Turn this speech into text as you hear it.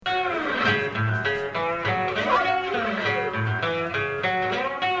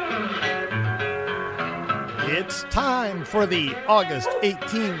Time for the August 18,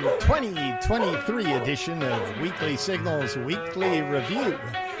 2023 edition of Weekly Signals Weekly Review.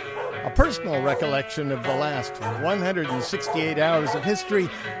 A personal recollection of the last 168 hours of history,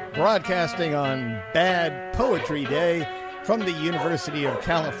 broadcasting on Bad Poetry Day from the University of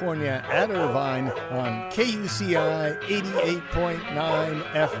California at Irvine on KUCI 88.9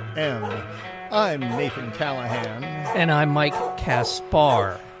 FM. I'm Nathan Callahan. And I'm Mike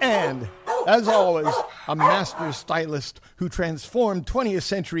Kaspar. And, as always, a master stylist who transformed 20th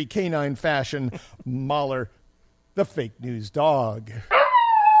century canine fashion, Mahler, the fake news dog.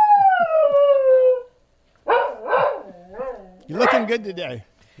 You're looking good today.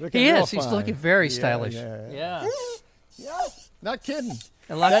 He is. He's looking very stylish. Yeah. Not kidding.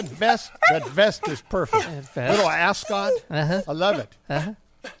 That vest is perfect. Little ascot. Uh-huh. I love it. Uh-huh.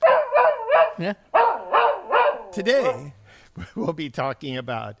 Yeah. Today, we'll be talking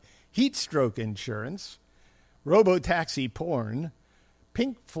about heat stroke insurance, robotaxi porn,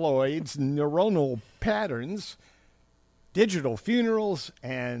 Pink Floyd's neuronal patterns, digital funerals,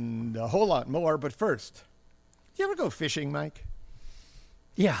 and a whole lot more. But first, you ever go fishing, Mike?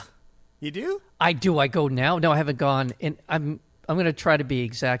 Yeah. You do? I do. I go now. No, I haven't gone. And I'm going to try to be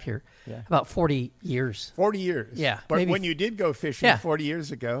exact here. Yeah. About 40 years. 40 years? Yeah. But maybe. When you did go fishing 40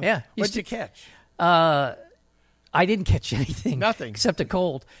 years ago, what'd you catch? I didn't catch anything. Nothing. Except a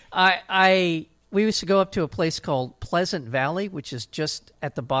cold. We used to go up to a place called Pleasant Valley, which is just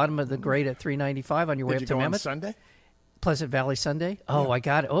at the bottom of the grade at 395 on your way up to Mammoth. Did you go on Sunday? Pleasant Valley Sunday? Oh, yeah. I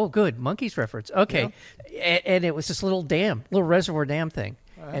got it. Oh, good. Monkeys reference. Okay. Yeah. And it was this little reservoir dam thing.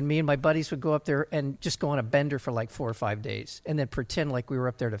 And me and my buddies would go up there and just go on a bender for like 4 or 5 days and then pretend like we were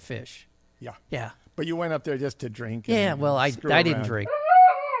up there to fish. Yeah. Yeah. But you went up there just to drink. Yeah, well, I didn't drink.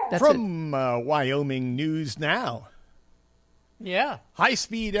 That's From Wyoming News Now. Yeah.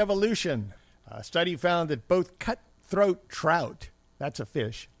 High-speed evolution. A study found that both cutthroat trout, that's a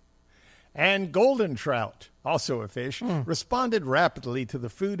fish, and golden trout, also a fish, responded rapidly to the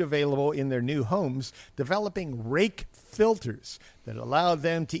food available in their new homes, developing rake filters that allowed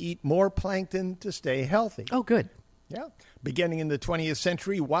them to eat more plankton to stay healthy. Oh, good. Yeah. Beginning in the 20th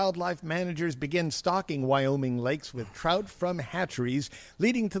century, wildlife managers began stocking Wyoming lakes with trout from hatcheries,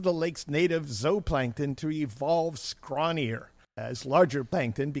 leading to the lake's native zooplankton to evolve scrawnier as larger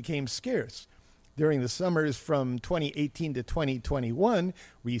plankton became scarce. During the summers from 2018 to 2021,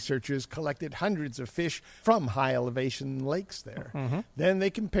 researchers collected hundreds of fish from high-elevation lakes there. Mm-hmm. Then they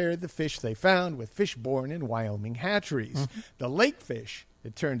compared the fish they found with fish born in Wyoming hatcheries. Mm-hmm. The lake fish,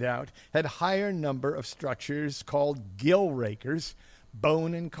 it turned out, had higher number of structures called gill rakers,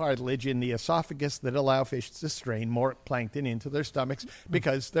 bone and cartilage in the esophagus that allow fish to strain more plankton into their stomachs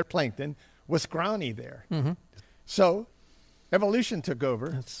because their plankton was scrawny there. Mm-hmm. So evolution took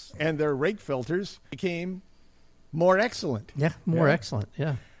over, and their rake filters became more excellent. Yeah, more excellent,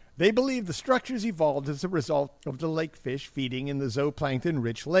 yeah. They believe the structures evolved as a result of the lake fish feeding in the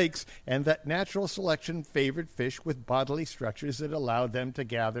zooplankton-rich lakes, and that natural selection favored fish with bodily structures that allowed them to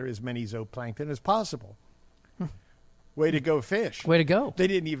gather as many zooplankton as possible. Way to go, fish. Way to go. They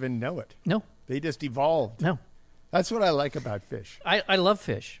didn't even know it. No. They just evolved. No. That's what I like about fish. I love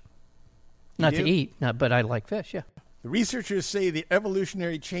fish. Not to eat, but I like fish, yeah. The researchers say the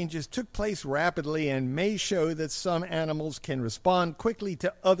evolutionary changes took place rapidly and may show that some animals can respond quickly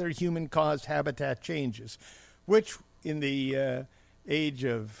to other human-caused habitat changes, which in the age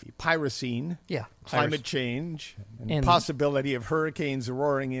of pyrocene, climate change, and possibility of hurricanes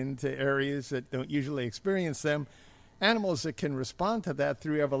roaring into areas that don't usually experience them, animals that can respond to that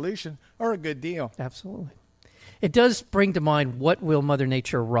through evolution are a good deal. Absolutely. It does bring to mind what will Mother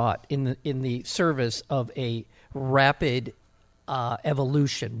Nature wrought in the service of a rapid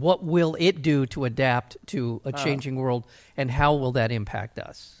evolution. What will it do to adapt to a changing world, and how will that impact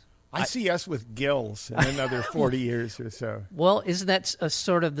us? I see us with gills in another 40 years or so. Well, isn't that a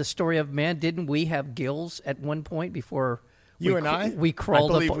sort of the story of man? Didn't we have gills at one point before? We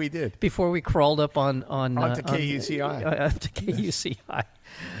crawled. I believe up, we did. Before we crawled up onto KUCI. To KUCI.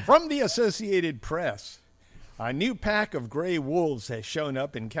 From the Associated Press. A new pack of gray wolves has shown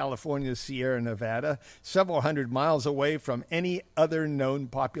up in California's Sierra Nevada, several hundred miles away from any other known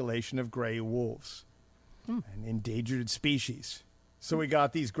population of gray wolves, an endangered species. So we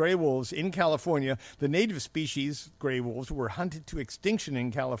got these gray wolves in California. The native species, gray wolves, were hunted to extinction in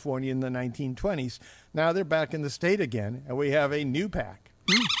California in the 1920s. Now they're back in the state again, and we have a new pack.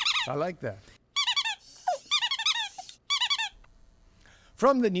 I like that.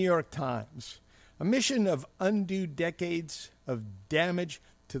 From the New York Times. A mission of undue decades of damage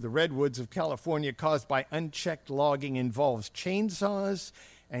to the redwoods of California caused by unchecked logging involves chainsaws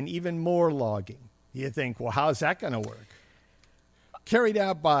and even more logging. You think, well, how's that going to work? Carried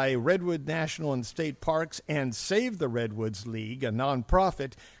out by Redwood National and State Parks and Save the Redwoods League, a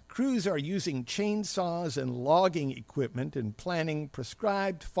nonprofit, crews are using chainsaws and logging equipment and planning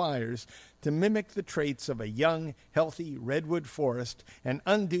prescribed fires to mimic the traits of a young, healthy redwood forest and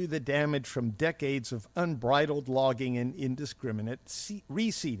undo the damage from decades of unbridled logging and indiscriminate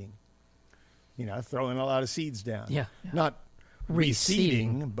reseeding. You know, throwing a lot of seeds down. Yeah. Not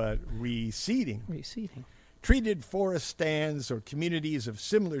reseeding, but reseeding. Reseeding. Treated forest stands or communities of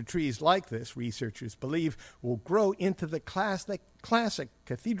similar trees like this, researchers believe, will grow into the classic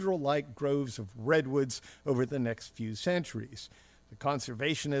cathedral-like groves of redwoods over the next few centuries. The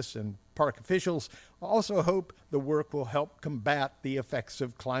conservationists and park officials also hope the work will help combat the effects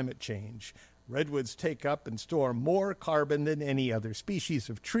of climate change. Redwoods take up and store more carbon than any other species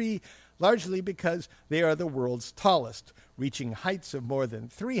of tree, largely because they are the world's tallest, reaching heights of more than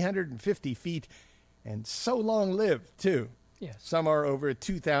 350 feet and so long-lived, too. Yes. Some are over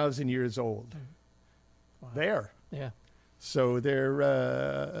 2,000 years old. Wow. There. Yeah. So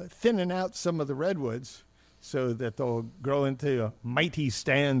they're thinning out some of the redwoods so that they'll grow into mighty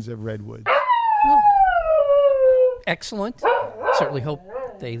stands of redwood. Well, excellent. Certainly hope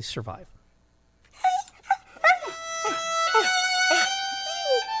they survive.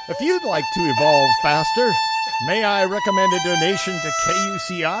 If you'd like to evolve faster, may I recommend a donation to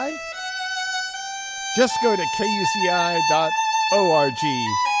KUCI? Just go to kuci.org.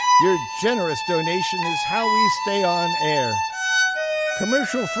 Your generous donation is how we stay on air.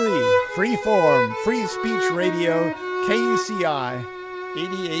 Commercial-free, free-form, free speech radio, KUCI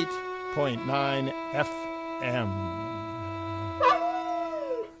 88.9 FM.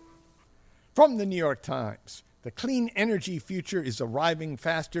 From the New York Times, the clean energy future is arriving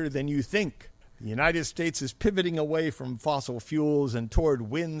faster than you think. The United States is pivoting away from fossil fuels and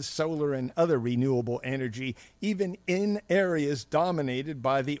toward wind, solar, and other renewable energy, even in areas dominated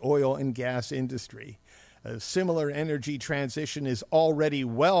by the oil and gas industry. A similar energy transition is already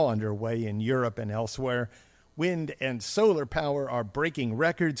well underway in Europe and elsewhere. Wind and solar power are breaking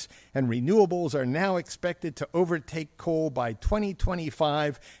records, and renewables are now expected to overtake coal by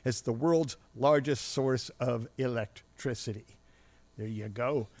 2025 as the world's largest source of electricity. There you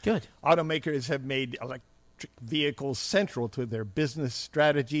go. Good. Automakers have made electric vehicles central to their business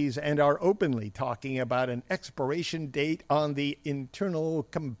strategies and are openly talking about an expiration date on the internal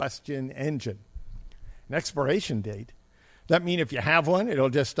combustion engine. An expiration date? That mean if you have one, it'll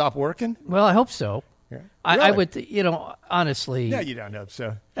just stop working? Well, I hope so. Yeah. I Really? would, honestly. No, you don't hope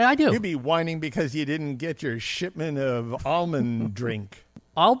so. I do. You'd be whining because you didn't get your shipment of almond drink.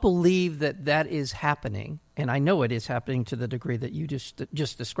 I'll believe that that is happening, and I know it is happening to the degree that you just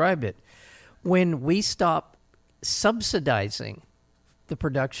described it, when we stop subsidizing the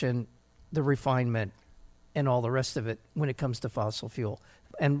production, the refinement, and all the rest of it when it comes to fossil fuel.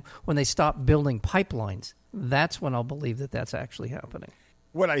 And when they stop building pipelines, that's when I'll believe that that's actually happening.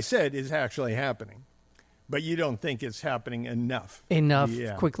 What I said is actually happening, but you don't think it's happening enough.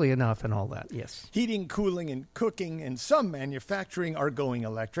 Yeah. Quickly enough, and all that, yes. Heating, cooling, and cooking, and some manufacturing are going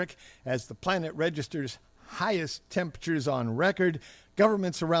electric. As the planet registers highest temperatures on record,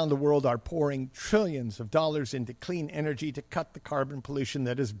 governments around the world are pouring trillions of dollars into clean energy to cut the carbon pollution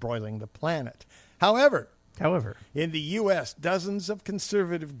that is broiling the planet. However, in the U.S., dozens of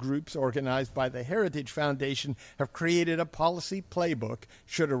conservative groups organized by the Heritage Foundation have created a policy playbook,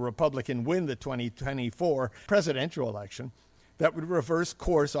 should a Republican win the 2024 presidential election, that would reverse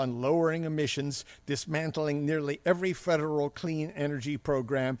course on lowering emissions, dismantling nearly every federal clean energy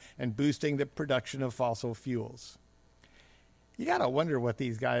program, and boosting the production of fossil fuels. You got to wonder what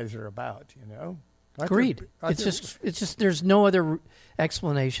these guys are about, you know? Greed. It's just there's no other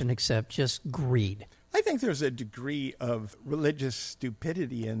explanation except just greed. I think there's a degree of religious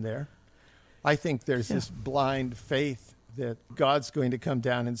stupidity in there. I think there's this blind faith that God's going to come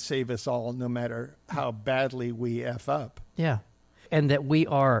down and save us all no matter how badly we F up. Yeah. And that we,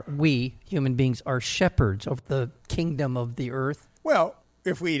 human beings, are shepherds of the kingdom of the earth. Well,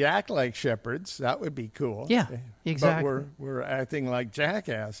 if we'd act like shepherds, that would be cool. Yeah, exactly. But we're acting like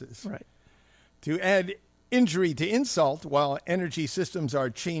jackasses. Right. To add injury to insult, while energy systems are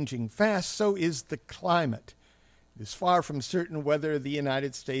changing fast, so is the climate. It is far from certain whether the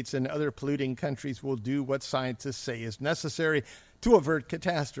United States and other polluting countries will do what scientists say is necessary to avert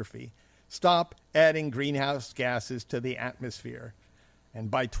catastrophe. Stop adding greenhouse gases to the atmosphere. And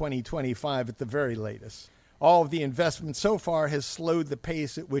by 2025 at the very latest. All of the investment so far has slowed the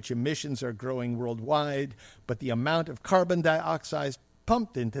pace at which emissions are growing worldwide, but the amount of carbon dioxide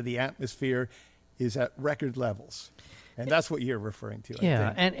pumped into the atmosphere is at record levels. And that's what you're referring to, I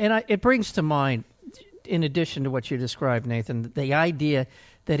Yeah, think. and it brings to mind, in addition to what you described, Nathan, the idea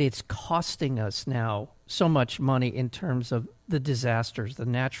that it's costing us now so much money in terms of the disasters, the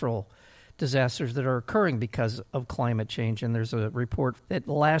natural disasters that are occurring because of climate change. And there's a report that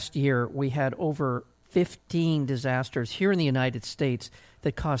last year we had over 15 disasters here in the United States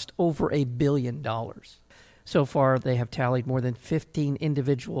that cost over $1 billion. So far, they have tallied more than 15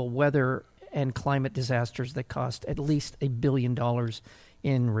 individual weather and climate disasters that cost at least $1 billion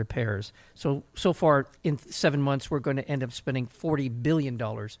in repairs. So far, in 7 months, we're going to end up spending $40 billion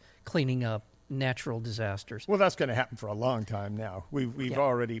cleaning up natural disasters. Well, that's going to happen for a long time now. We've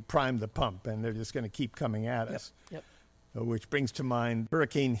already primed the pump, and they're just going to keep coming at us. Yep. Which brings to mind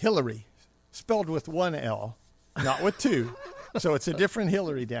Hurricane Hillary, spelled with one L, not with two. So it's a different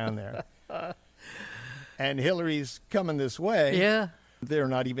Hillary down there. And Hillary's coming this way. Yeah. They're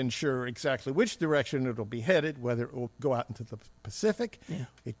not even sure exactly which direction it'll be headed, whether it will go out into the Pacific. Yeah.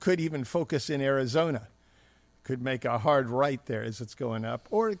 It could even focus in Arizona. Could make a hard right there as it's going up.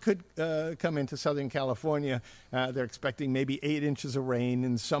 Or it could come into Southern California. They're expecting maybe 8 inches of rain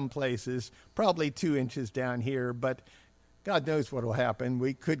in some places, probably 2 inches down here, but God knows what will happen.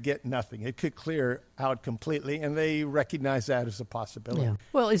 We could get nothing. It could clear out completely, and they recognize that as a possibility. Yeah.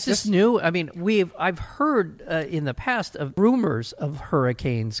 Well, is this new? I mean, I've heard in the past of rumors of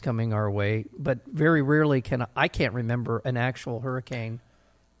hurricanes coming our way, but very rarely I can't remember an actual hurricane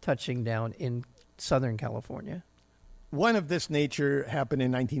touching down in Southern California. One of this nature happened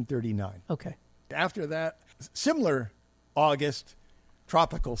in 1939. Okay. After that, similar August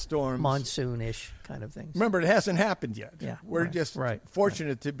tropical storms. Monsoon-ish kind of things. Remember, it hasn't happened yet. Yeah, We're just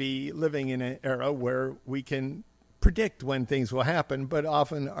fortunate to be living in an era where we can predict when things will happen, but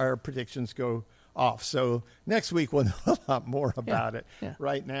often our predictions go off. So next week we'll know a lot more about it. Yeah.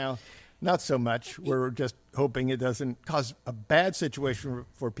 Right now, not so much. We're just hoping it doesn't cause a bad situation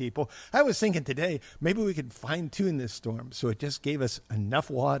for people. I was thinking today, maybe we could fine-tune this storm so it just gave us enough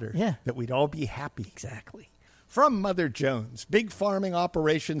water that we'd all be happy. Exactly. From Mother Jones, big farming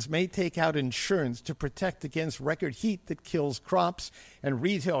operations may take out insurance to protect against record heat that kills crops, and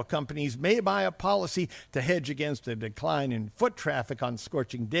retail companies may buy a policy to hedge against a decline in foot traffic on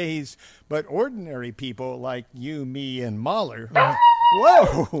scorching days. But ordinary people like you, me, and Mahler,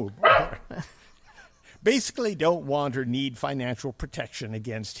 whoa, basically don't want or need financial protection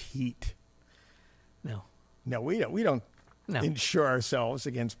against heat. No, we don't. No. Insure ourselves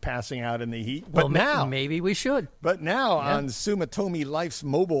against passing out in the heat. But now, maybe we should. But now on Sumitomo Life's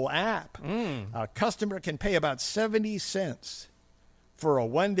mobile app, a customer can pay about 70 cents for a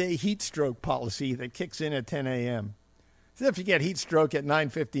one-day heat stroke policy that kicks in at 10 a.m. So if you get heat stroke at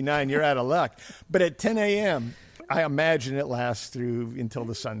 9:59, you're out of luck. But at 10 a.m., I imagine it lasts through until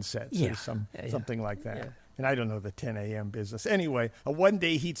the sun sets or something like that. Yeah. And I don't know the 10 a.m. business. Anyway, a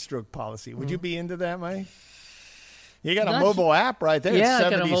one-day heat stroke policy. Would you be into that, Mike? You got a mobile app right there. Yeah, it's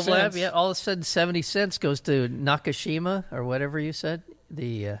 70 I got a mobile cents. app. Yeah, all of a sudden 70 cents goes to Nakashima or whatever you said.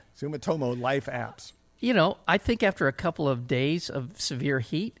 The Sumitomo Life apps. You know, I think after a couple of days of severe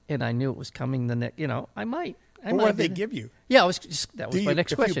heat, and I knew it was coming the next, I might. What did they give you? Yeah, that was my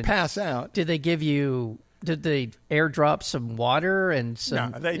next question. If you pass out. Did they airdrop some water and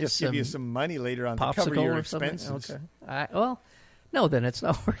some? No, they just give you some money later on to cover your expenses. Okay. No, then it's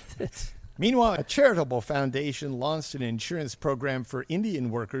not worth it. Meanwhile, a charitable foundation launched an insurance program for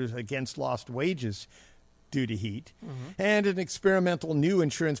Indian workers against lost wages due to heat, and an experimental new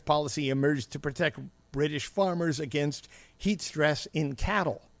insurance policy emerged to protect British farmers against heat stress in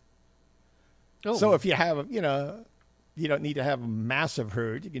cattle. Oh. So if you have, you don't need to have a massive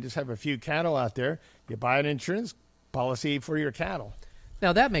herd. You can just have a few cattle out there. You buy an insurance policy for your cattle.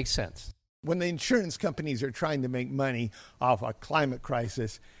 Now, that makes sense. When the insurance companies are trying to make money off a climate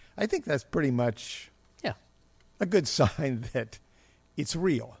crisis, I think that's pretty much a good sign that it's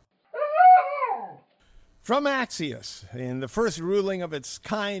real. From Axios, in the first ruling of its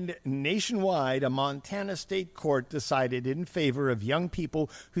kind nationwide, a Montana state court decided in favor of young people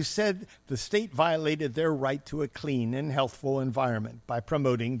who said the state violated their right to a clean and healthful environment by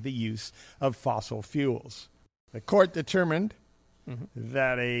promoting the use of fossil fuels. The court determined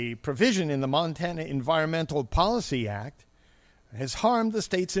that a provision in the Montana Environmental Policy Act has harmed the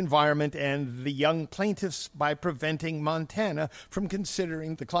state's environment and the young plaintiffs by preventing Montana from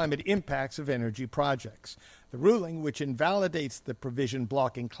considering the climate impacts of energy projects. The ruling, which invalidates the provision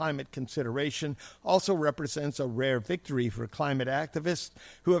blocking climate consideration, also represents a rare victory for climate activists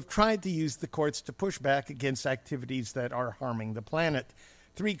who have tried to use the courts to push back against activities that are harming the planet.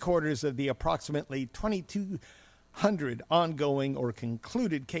 3/4 of the approximately 100 ongoing or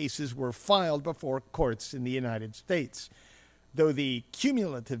concluded cases were filed before courts in the United States. Though the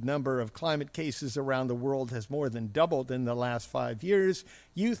cumulative number of climate cases around the world has more than doubled in the last 5 years,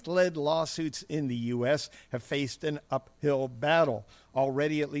 youth-led lawsuits in the U.S. have faced an uphill battle.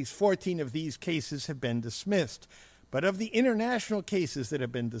 Already at least 14 of these cases have been dismissed. But of the international cases that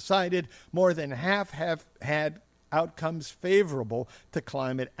have been decided, more than half have had outcomes favorable to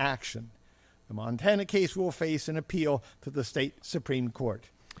climate action. The Montana case will face an appeal to the state Supreme Court.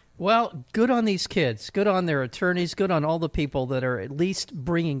 Well, good on these kids, good on their attorneys, good on all the people that are at least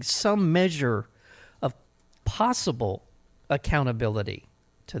bringing some measure of possible accountability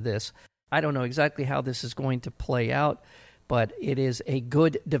to this. I don't know exactly how this is going to play out, but it is a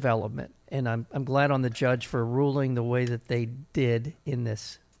good development, and I'm glad on the judge for ruling the way that they did in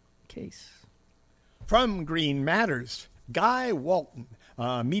this case. From Green Matters, Guy Walton,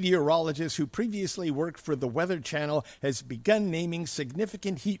 a meteorologist who previously worked for the Weather Channel, has begun naming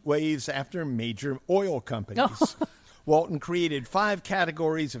significant heat waves after major oil companies. Walton created 5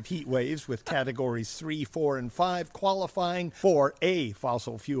 categories of heat waves, with categories 3, 4, and 5 qualifying for a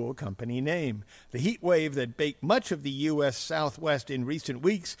fossil fuel company name. The heat wave that baked much of the U.S. Southwest in recent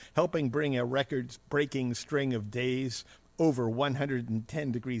weeks, helping bring a record-breaking string of days over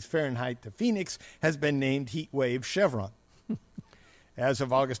 110 degrees Fahrenheit to Phoenix, has been named Heatwave Chevron. As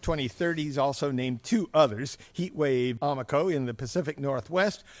of August 23rd, he's also named 2 others. Heatwave Amico in the Pacific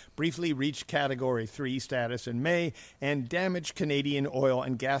Northwest briefly reached Category 3 status in May and damaged Canadian oil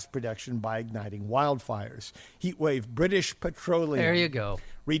and gas production by igniting wildfires. Heatwave British Petroleum, there you go,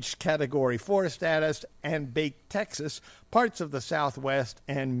 reached Category 4 status and baked Texas, parts of the Southwest,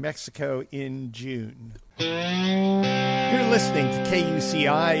 and Mexico in June. You're listening to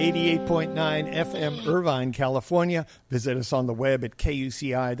KUCI 88.9 FM, Irvine, California. Visit us on the web at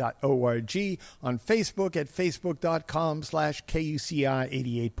kuci.org, on Facebook at facebook.com/KUCI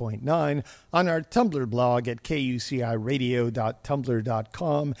 88.9, on our Tumblr blog at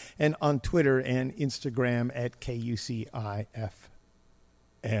kuciradio.tumblr.com, and on Twitter and Instagram at KUCIFM.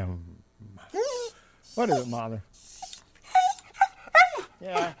 What is it, Mother?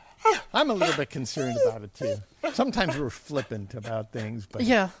 Yeah. I'm a little bit concerned about it, too. Sometimes we're flippant about things. But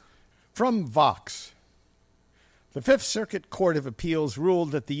yeah. From Vox, the Fifth Circuit Court of Appeals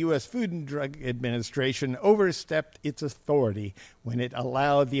ruled that the U.S. Food and Drug Administration overstepped its authority when it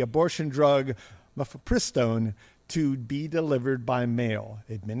allowed the abortion drug mifepristone to be delivered by mail,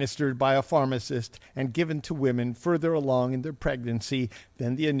 administered by a pharmacist, and given to women further along in their pregnancy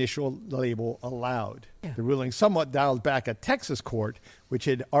than the initial label allowed. Yeah. The ruling somewhat dialed back a Texas court, which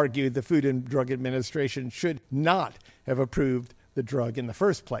had argued the Food and Drug Administration should not have approved the drug in the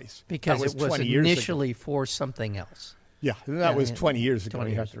first place. Because it was initially for something else. Yeah, and that was 20 years ago,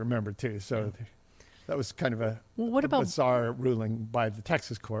 you have to remember, too. So that was kind of a bizarre ruling by the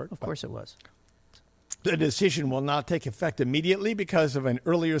Texas court. Of course it was. The decision will not take effect immediately because of an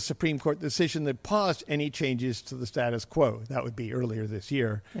earlier Supreme Court decision that paused any changes to the status quo. That would be earlier this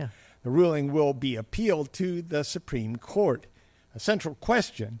year. Yeah. The ruling will be appealed to the Supreme Court. A central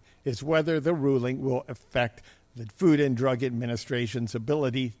question is whether the ruling will affect the Food and Drug Administration's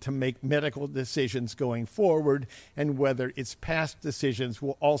ability to make medical decisions going forward, and whether its past decisions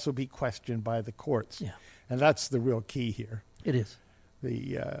will also be questioned by the courts. Yeah. And that's the real key here. It is.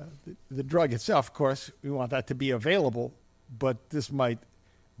 The drug itself, of course, we want that to be available, but this might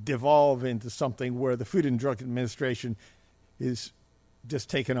devolve into something where the Food and Drug Administration is just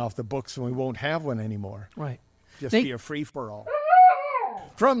taken off the books and we won't have one anymore. Right. Just be a free-for-all.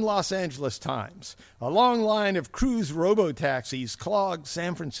 From Los Angeles Times, a long line of cruise robotaxis clogged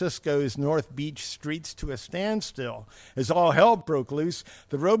San Francisco's North Beach streets to a standstill. As all hell broke loose,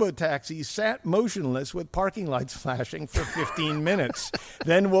 the robotaxis sat motionless with parking lights flashing for 15 minutes,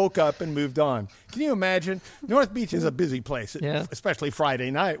 then woke up and moved on. Can you imagine? North Beach is a busy place, especially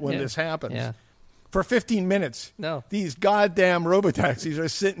Friday night when this happens. Yeah. For 15 minutes, these goddamn robotaxis are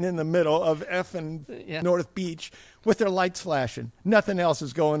sitting in the middle of effing North Beach with their lights flashing. Nothing else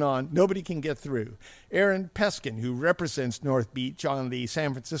is going on. Nobody can get through. Aaron Peskin, who represents North Beach on the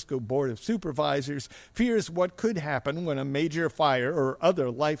San Francisco Board of Supervisors, fears what could happen when a major fire or other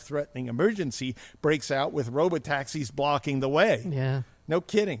life-threatening emergency breaks out with robotaxis blocking the way. Yeah. No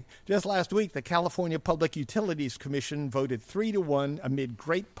kidding. Just last week, the California Public Utilities Commission voted 3-1 amid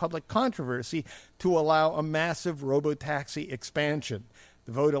great public controversy to allow a massive robotaxi expansion.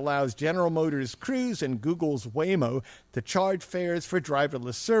 The vote allows General Motors Cruise and Google's Waymo to charge fares for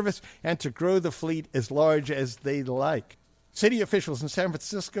driverless service and to grow the fleet as large as they like. City officials in San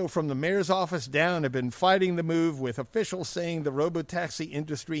Francisco, from the mayor's office down, have been fighting the move, with officials saying the robotaxi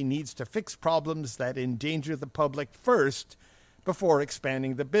industry needs to fix problems that endanger the public first before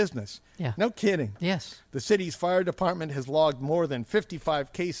expanding the business. Yeah. No kidding. Yes. The city's fire department has logged more than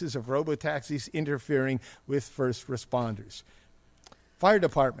 55 cases of robotaxis interfering with first responders. Fire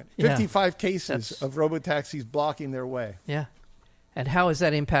department, 55 cases of robotaxis blocking their way. Yeah. And how has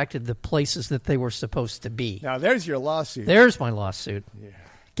that impacted the places that they were supposed to be? Now, there's your lawsuit. There's my lawsuit. Yeah.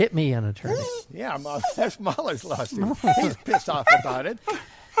 Get me an attorney. Yeah, that's Mahler's lawsuit. He's pissed off about it.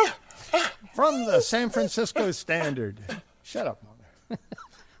 From the San Francisco Standard. Shut up, Mahler.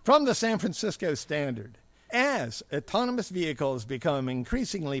 From the San Francisco Standard. As autonomous vehicles become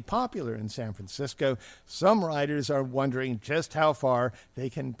increasingly popular in San Francisco, some riders are wondering just how far they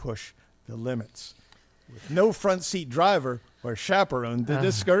can push the limits, with no front seat driver or chaperone to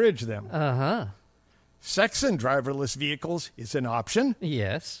discourage them. Sex in driverless vehicles is an option.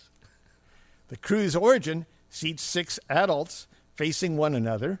 Yes. The Cruise Origin seats 6 adults facing one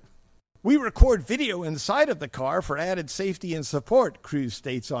another. We record video inside of the car for added safety and support, Cruise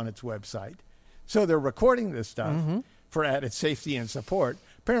states on its website. So they're recording this stuff for added safety and support.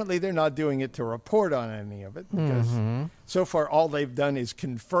 Apparently they're not doing it to report on any of it, because so far all they've done is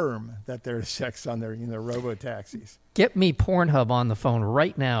confirm that there's sex on their robo-taxis. Get me Pornhub on the phone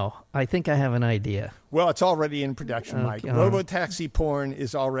right now. I think I have an idea. Well, it's already in production, Mike. Robo-taxi porn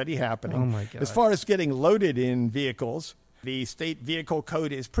is already happening. Oh, my God. As far as getting loaded in vehicles, the state vehicle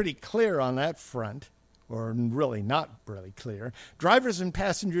code is pretty clear on that front. Or really not really clear. Drivers and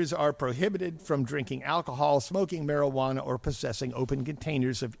passengers are prohibited from drinking alcohol, smoking marijuana, or possessing open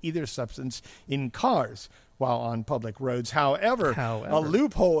containers of either substance in cars while on public roads. However, a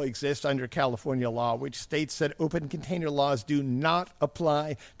loophole exists under California law, which states that open container laws do not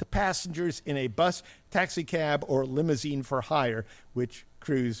apply to passengers in a bus, taxi cab, or limousine for hire, which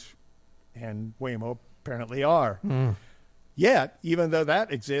Cruise and Waymo apparently are. Yet, even though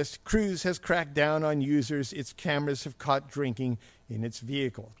that exists, Cruise has cracked down on users its cameras have caught drinking in its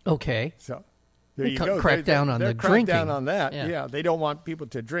vehicle. Okay. So there you go. Crack down on the drinking. They're down on that. Yeah, they don't want people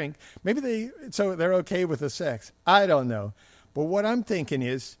to drink. Maybe they're okay with the sex. I don't know. But what I'm thinking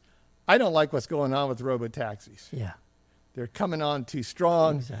is, I don't like what's going on with robotaxis. Yeah. They're coming on too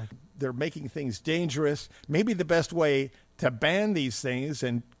strong. Exactly. They're making things dangerous. Maybe the best way to ban these things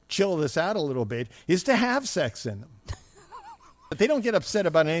and chill this out a little bit is to have sex in them. But they don't get upset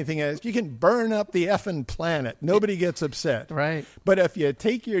about anything else. You can burn up the effing planet. Nobody gets upset. Right. But if you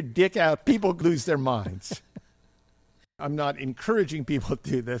take your dick out, people lose their minds. I'm not encouraging people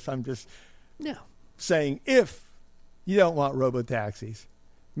to do this. I'm just saying, if you don't want robotaxis,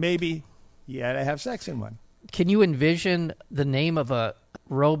 maybe you ought to have sex in one. Can you envision the name of a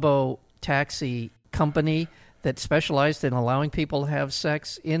robo-taxi company that specialized in allowing people to have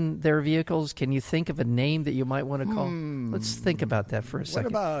sex in their vehicles? Can you think of a name that you might want to call? Let's think about that for a second. What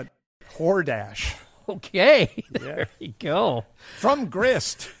about Hordash? Okay, there you go. From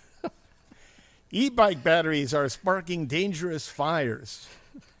Grist. E-bike batteries are sparking dangerous fires.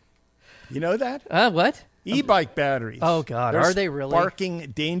 You know that? What? E-bike batteries. Oh, God. Are they really?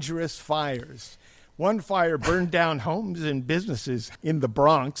 Sparking dangerous fires. One fire burned down homes and businesses in the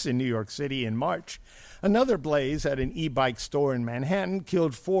Bronx in New York City in March. Another blaze at an e-bike store in Manhattan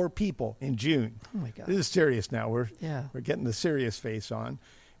killed 4 people in June. Oh, my God. This is serious now. We're getting the serious face on.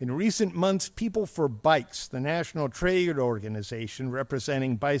 In recent months, People for Bikes, the national trade organization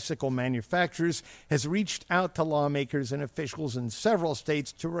representing bicycle manufacturers, has reached out to lawmakers and officials in several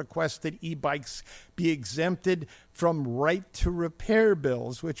states to request that e-bikes be exempted from right-to-repair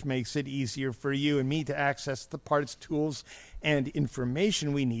bills, which makes it easier for you and me to access the parts, tools, and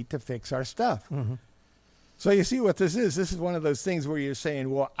information we need to fix our stuff. So you see what this is. This is one of those things where you're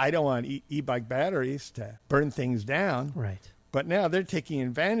saying, well, I don't want e-bike batteries to burn things down. Right. But now they're taking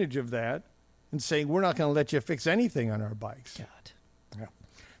advantage of that and saying, we're not going to let you fix anything on our bikes. God. Yeah.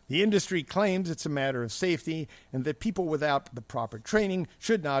 The industry claims it's a matter of safety and that people without the proper training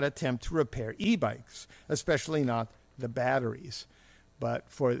should not attempt to repair e-bikes, especially not the batteries. But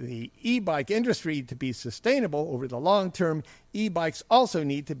for the e-bike industry to be sustainable over the long term, e-bikes also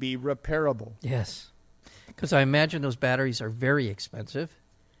need to be repairable. Yes. Because I imagine those batteries are very expensive.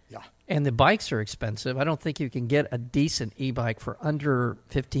 Yeah. And the bikes are expensive. I don't think you can get a decent e-bike for under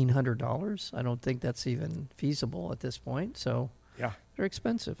 $1,500. I don't think that's even feasible at this point. So they're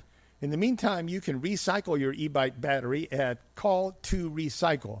expensive. In the meantime, you can recycle your e-bike battery at Call to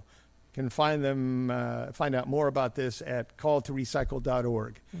Recycle. You can find out more about this at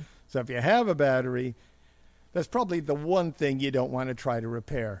calltorecycle.org. So if you have a battery, that's probably the one thing you don't want to try to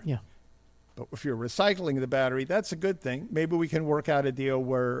repair. Yeah. But if you're recycling the battery, that's a good thing. Maybe we can work out a deal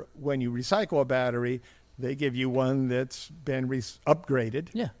where when you recycle a battery, they give you one that's been upgraded.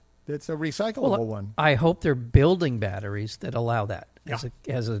 Yeah. That's a recyclable one. I hope they're building batteries that allow that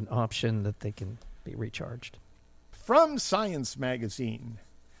as an option that they can be recharged. From Science Magazine,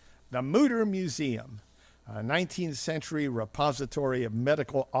 the Mütter Museum, a 19th century repository of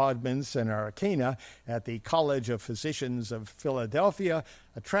medical oddments and arcana at the College of Physicians of Philadelphia,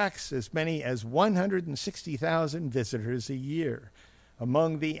 attracts as many as 160,000 visitors a year.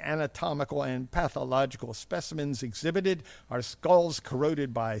 Among the anatomical and pathological specimens exhibited are skulls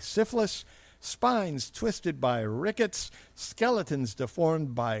corroded by syphilis, spines twisted by rickets, skeletons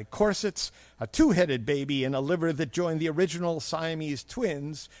deformed by corsets, a two-headed baby, and a liver that joined the original Siamese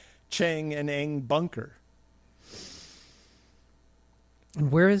twins, Cheng and Eng Bunker. And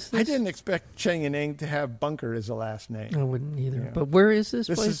where is this? I didn't expect Cheng and Eng to have Bunker as a last name. I wouldn't either. Yeah. But where is this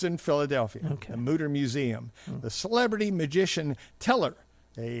place? This is in Philadelphia, the Mütter Museum. The celebrity magician Teller,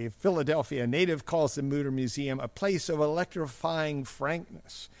 a Philadelphia native, calls the Mütter Museum a place of electrifying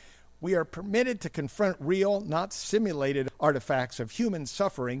frankness. We are permitted to confront real, not simulated artifacts of human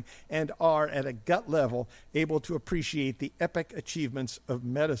suffering and are, at a gut level, able to appreciate the epic achievements of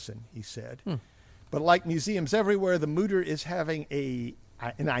medicine, he said. But like museums everywhere, the Mütter is having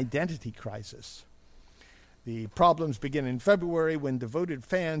an identity crisis. The problems begin in February when devoted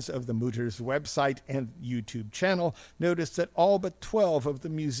fans of the Mütter's website and YouTube channel noticed that all but 12 of the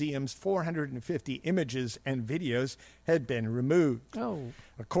museum's 450 images and videos had been removed.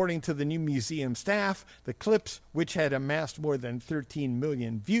 According to the new museum staff, the clips, which had amassed more than 13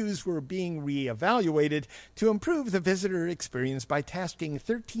 million views, were being reevaluated to improve the visitor experience by tasking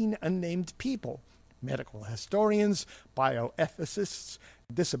 13 unnamed people, medical historians, bioethicists,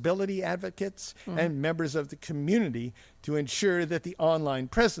 disability advocates, and members of the community to ensure that the online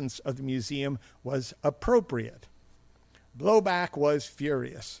presence of the museum was appropriate. Blowback was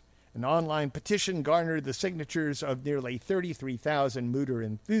furious. An online petition garnered the signatures of nearly 33,000 Mütter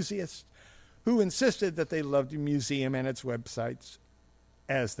enthusiasts who insisted that they loved the museum and its websites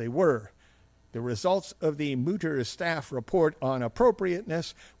as they were. The results of the Mütter staff report on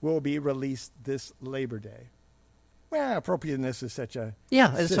appropriateness will be released this Labor Day. Well, appropriateness is such a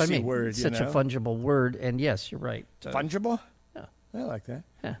that's what I mean. word. Such a fungible word, and yes, you're right. Fungible? Yeah. I like that.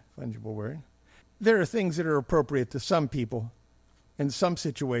 Yeah. Fungible word. There are things that are appropriate to some people in some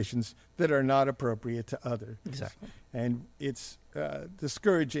situations that are not appropriate to others. Exactly. And it's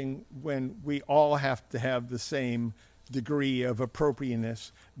discouraging when we all have to have the same degree of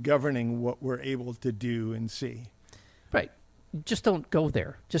appropriateness governing what we're able to do and see. Right. Just don't go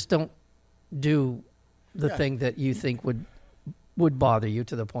there. Just don't do the thing that you think would bother you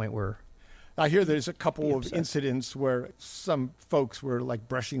to the point where... I hear there's a couple of incidents where some folks were like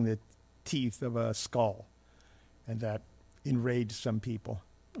brushing the teeth of a skull, and that enraged some people.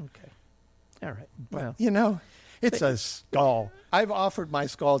 Okay. All right. But, it's a skull. I've offered my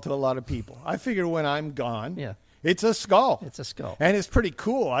skull to a lot of people. I figure when I'm gone... It's a skull. It's a skull. And it's pretty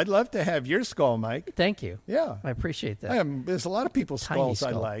cool. I'd love to have your skull, Mike. Thank you. Yeah. I appreciate that. There's a lot of people's skulls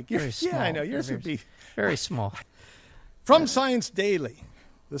I like. Very small. Yeah, I know. Yours would be... Very small. From Science Daily.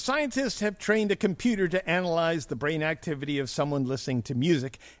 The scientists have trained a computer to analyze the brain activity of someone listening to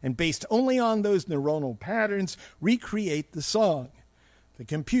music and, based only on those neuronal patterns, recreate the song. The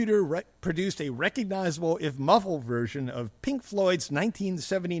computer produced a recognizable, if muffled, version of Pink Floyd's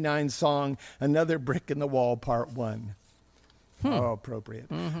 1979 song, Another Brick in the Wall, Part 1. Oh, appropriate.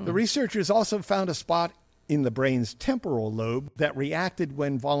 The researchers also found a spot in the brain's temporal lobe that reacted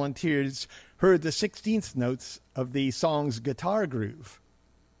when volunteers heard the 16th notes of the song's guitar groove.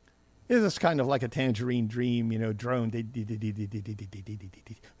 It was kind of like a Tangerine Dream, drone.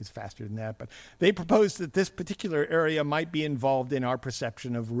 It's faster than that. But they proposed that this particular area might be involved in our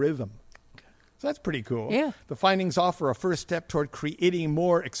perception of rhythm. So that's pretty cool. Yeah. The findings offer a first step toward creating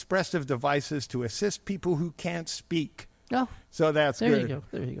more expressive devices to assist people who can't speak. Oh, so that's good.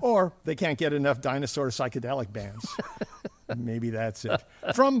 There you go. Or they can't get enough dinosaur psychedelic bands. Maybe that's it.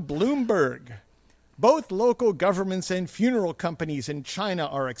 From Bloomberg. Both local governments and funeral companies in China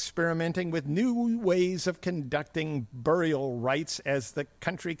are experimenting with new ways of conducting burial rites as the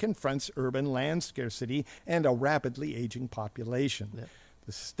country confronts urban land scarcity and a rapidly aging population. Yeah.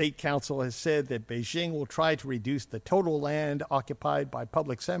 The State Council has said that Beijing will try to reduce the total land occupied by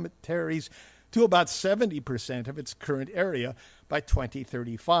public cemeteries to about 70% of its current area by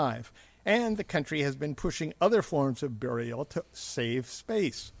 2035. And the country has been pushing other forms of burial to save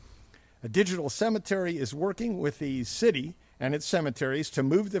space. A digital cemetery is working with the city and its cemeteries to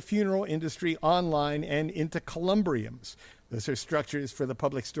move the funeral industry online and into columbariums. Those are structures for the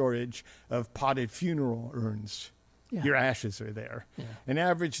public storage of potted funeral urns. Yeah. Your ashes are there. Yeah. An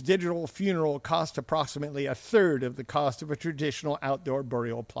average digital funeral costs approximately a third of the cost of a traditional outdoor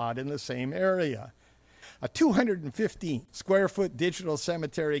burial plot in the same area. A 250 square foot digital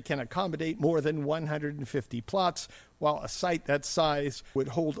cemetery can accommodate more than 150 plots, while a site that size would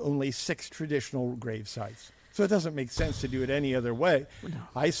hold only 6 traditional grave sites. So it doesn't make sense to do it any other way. No.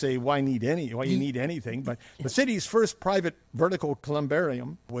 I say, why you need anything? But the city's first private vertical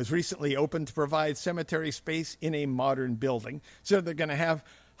columbarium was recently opened to provide cemetery space in a modern building. So they're going to have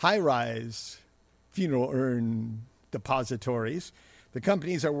high-rise funeral urn depositories. The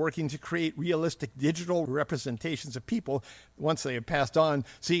companies are working to create realistic digital representations of people once they have passed on.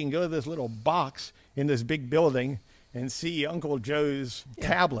 So you can go to this little box in this big building and see Uncle Joe's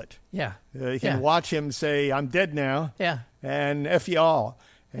tablet. Yeah. You can watch him say, I'm dead now. Yeah. And F y'all.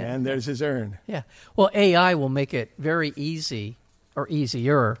 And there's his urn. Yeah. Well, AI will make it very easy or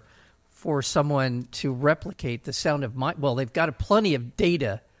easier for someone to replicate the sound of they've got plenty of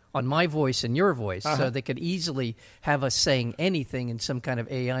data on my voice and your voice, so they could easily have us saying anything in some kind of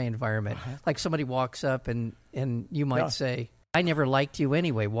AI environment. Like somebody walks up and you might say, I never liked you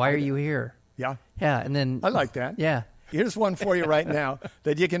anyway. Why are you here? Yeah. Yeah, and then... I like that. Yeah. Here's one for you right now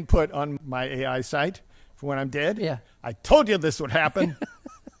that you can put on my AI site for when I'm dead. Yeah. I told you this would happen.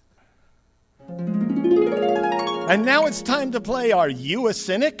 And now it's time to play Are You a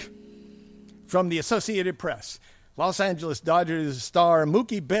Cynic? From the Associated Press. Los Angeles Dodgers star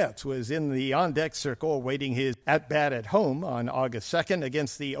Mookie Betts was in the on-deck circle awaiting his at-bat at home on August 2nd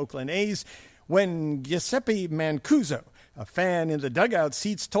against the Oakland A's when Giuseppe Mancuso, a fan in the dugout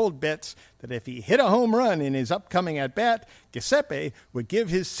seats, told Betts that if he hit a home run in his upcoming at-bat, Giuseppe would give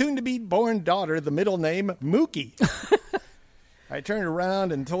his soon-to-be-born daughter the middle name Mookie. I turned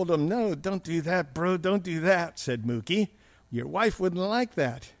around and told him, no, don't do that, bro, don't do that, said Mookie. Your wife wouldn't like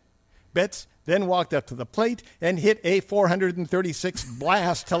that. Betts then walked up to the plate and hit a 436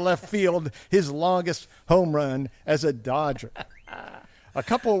 blast to left field, his longest home run as a Dodger. A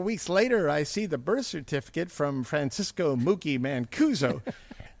couple of weeks later, I see the birth certificate from Francisco Mookie Mancuso.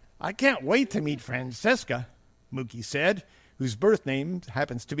 I can't wait to meet Francesca, Mookie said, whose birth name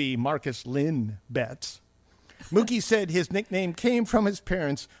happens to be Marcus Lynn Betts. Mookie said his nickname came from his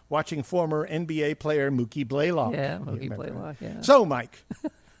parents watching former NBA player Mookie Blaylock. Yeah, Mookie Blaylock, yeah. So, Mike,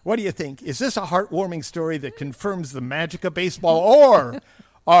 what do you think? Is this a heartwarming story that confirms the magic of baseball, or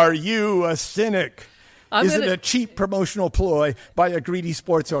are you a cynic? Is it a cheap promotional ploy by a greedy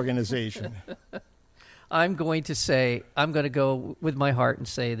sports organization? I'm going to go with my heart and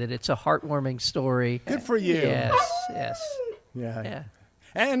say that it's a heartwarming story. Good for you. Yes. Yeah.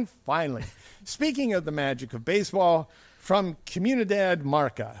 And finally, speaking of the magic of baseball, from Comunidad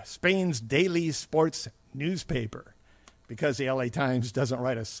Marca, Spain's daily sports newspaper, because the LA Times doesn't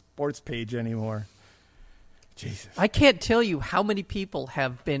write a sports page anymore. Jesus. I can't tell you how many people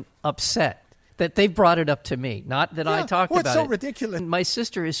have been upset that they brought it up to me, not that I talked about it. What's so ridiculous? My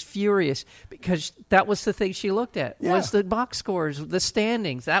sister is furious because that was the thing she looked at, was the box scores, the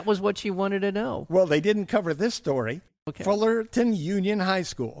standings. That was what she wanted to know. Well, they didn't cover this story. Okay. Fullerton Union High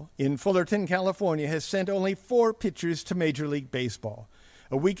School in Fullerton, California, has sent only 4 pitchers to Major League Baseball.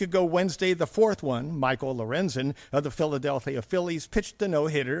 A week ago Wednesday, the 4th one, Michael Lorenzen of the Philadelphia Phillies, pitched a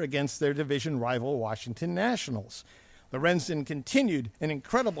no-hitter against their division rival Washington Nationals. Lorenzen continued an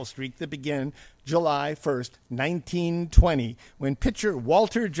incredible streak that began July 1st, 1920, when pitcher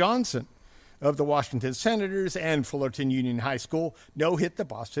Walter Johnson of the Washington Senators and Fullerton Union High School no-hit the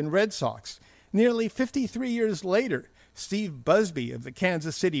Boston Red Sox. Nearly 53 years later, Steve Busby of the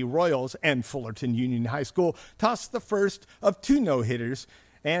Kansas City Royals and Fullerton Union High School tossed the first of 2 no-hitters,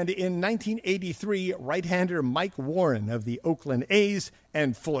 and in 1983, right-hander Mike Warren of the Oakland A's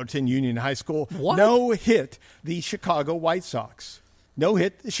and Fullerton Union High School no-hit the Chicago White Sox.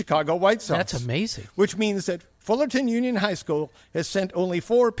 No-hit the Chicago White Sox. That's amazing. Which means that Fullerton Union High School has sent only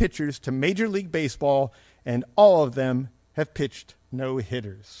 4 pitchers to Major League Baseball, and all of them have pitched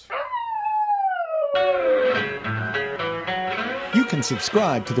no-hitters. You can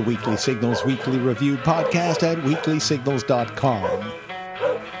subscribe to the Weekly Signals Weekly Review podcast at weeklysignals.com.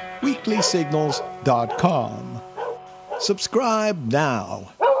 weeklysignals.com. Subscribe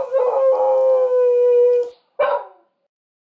now.